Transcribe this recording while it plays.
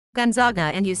Gonzaga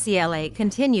and UCLA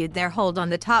continued their hold on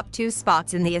the top two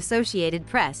spots in the Associated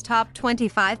Press Top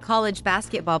 25 college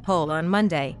basketball poll on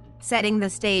Monday, setting the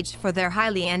stage for their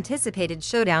highly anticipated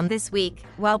showdown this week,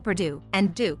 while Purdue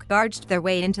and Duke barged their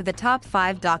way into the top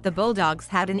 5. The Bulldogs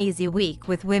had an easy week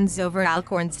with wins over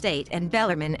Alcorn State and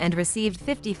Bellarmine and received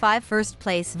 55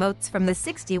 first-place votes from the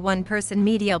 61-person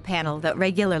medial panel that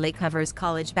regularly covers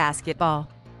college basketball.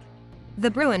 The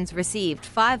Bruins received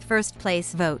 5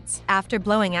 first-place votes after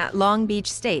blowing out Long Beach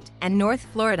State and North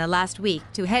Florida last week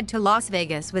to head to Las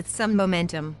Vegas with some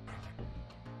momentum.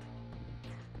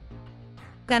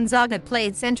 Gonzaga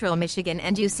played Central Michigan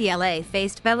and UCLA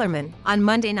faced Bellarmine on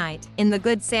Monday night in the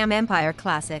Good Sam Empire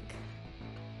Classic.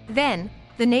 Then,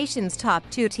 the nation's top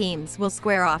two teams will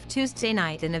square off Tuesday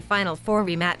night in a Final Four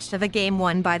rematch of a game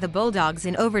won by the Bulldogs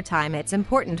in overtime. It's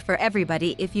important for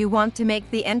everybody if you want to make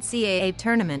the NCAA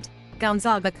tournament,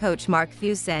 Gonzaga coach Mark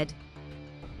Few said.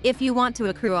 If you want to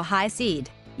accrue a high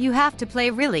seed, you have to play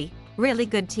really, really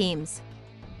good teams.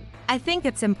 I think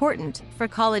it's important for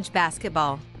college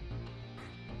basketball.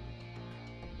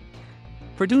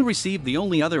 Purdue received the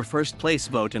only other first-place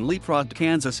vote and leapfrogged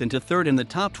Kansas into third in the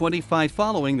top 25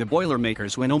 following the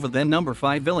Boilermakers' win over then number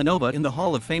 5 Villanova in the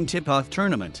Hall of Fame tip-off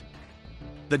tournament.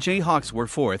 The Jayhawks were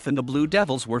fourth and the Blue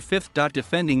Devils were fifth.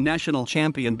 Defending national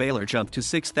champion Baylor jumped to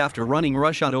sixth after running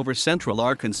rush-out over Central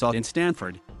Arkansas and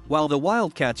Stanford, while the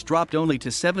Wildcats dropped only to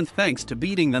seventh thanks to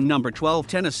beating the number 12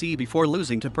 Tennessee before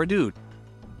losing to Purdue.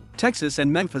 Texas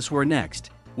and Memphis were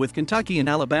next, with Kentucky and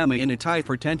Alabama in a tie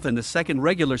for 10th in the second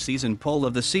regular season poll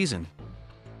of the season.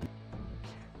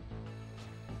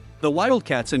 The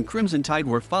Wildcats and Crimson Tide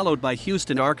were followed by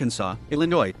Houston, Arkansas,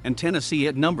 Illinois, and Tennessee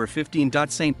at number 15.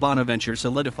 St. Bonaventure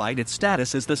solidified its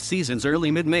status as the season's early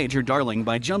mid-major darling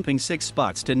by jumping 6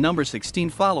 spots to number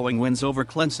 16 following wins over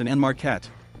Clemson and Marquette.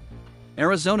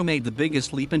 Arizona made the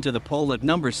biggest leap into the poll at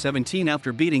number 17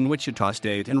 after beating Wichita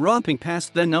State and romping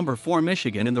past then number 4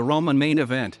 Michigan in the Roman main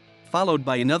event, followed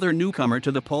by another newcomer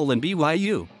to the poll in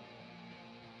BYU.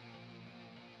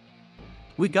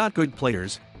 "We got good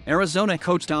players," Arizona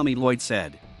coach Tommy Lloyd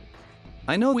said.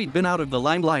 "I know we'd been out of the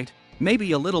limelight,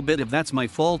 maybe a little bit if that's my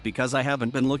fault because I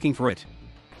haven't been looking for it.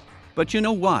 But you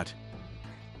know what?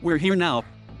 We're here now.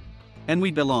 And we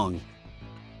belong."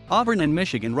 Auburn and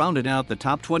Michigan rounded out the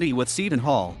top 20 with Seton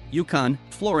Hall, UConn,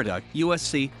 Florida,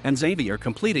 USC, and Xavier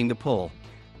completing the poll.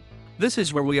 "This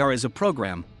is where we are as a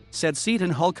program," said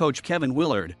Seton Hall coach Kevin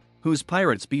Willard, whose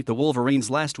Pirates beat the Wolverines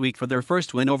last week for their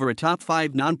first win over a top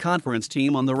 5 non-conference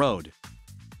team on the road.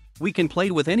 "We can play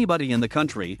with anybody in the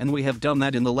country and we have done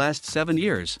that in the last 7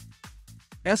 years.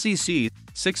 SEC,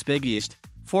 6 Big East,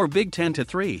 4 Big 10 to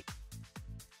 3.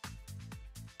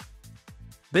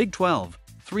 Big 12,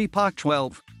 3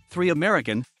 Pac-12, 3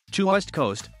 American, 2 West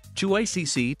Coast, 2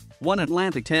 ACC, 1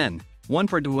 Atlantic 10, 1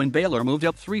 Purdue and Baylor moved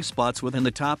up 3 spots within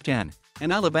the top 10,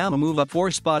 and Alabama moved up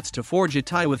 4 spots to forge a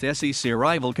tie with SEC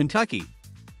rival Kentucky.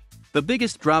 The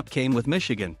biggest drop came with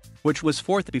Michigan, which was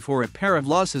 4th before a pair of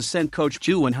losses sent Coach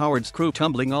Juwan Howard's crew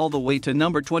tumbling all the way to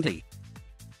number 20.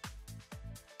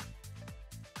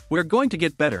 "We're going to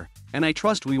get better, and I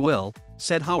trust we will,"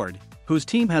 said Howard, whose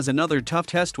team has another tough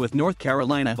test with North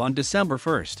Carolina on December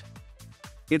 1st.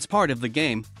 "It's part of the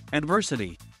game,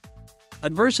 adversity.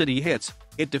 Adversity hits,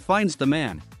 it defines the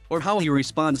man, or how he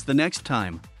responds the next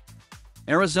time."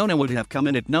 Arizona would have come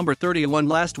in at number 31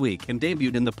 last week and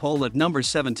debuted in the poll at number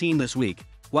 17 this week,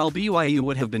 while BYU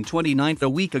would have been 29th a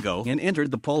week ago and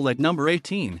entered the poll at number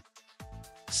 18.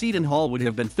 Seton Hall would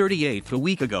have been 38th a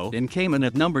week ago and came in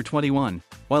at number 21,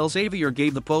 while Xavier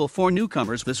gave the poll 4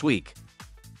 newcomers this week.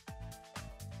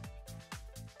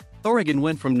 Oregon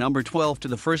went from number 12 to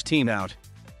the first team out.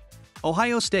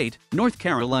 Ohio State, North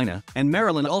Carolina, and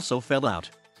Maryland also fell out.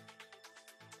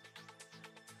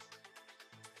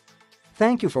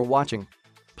 Thank you for watching.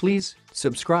 Please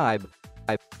subscribe.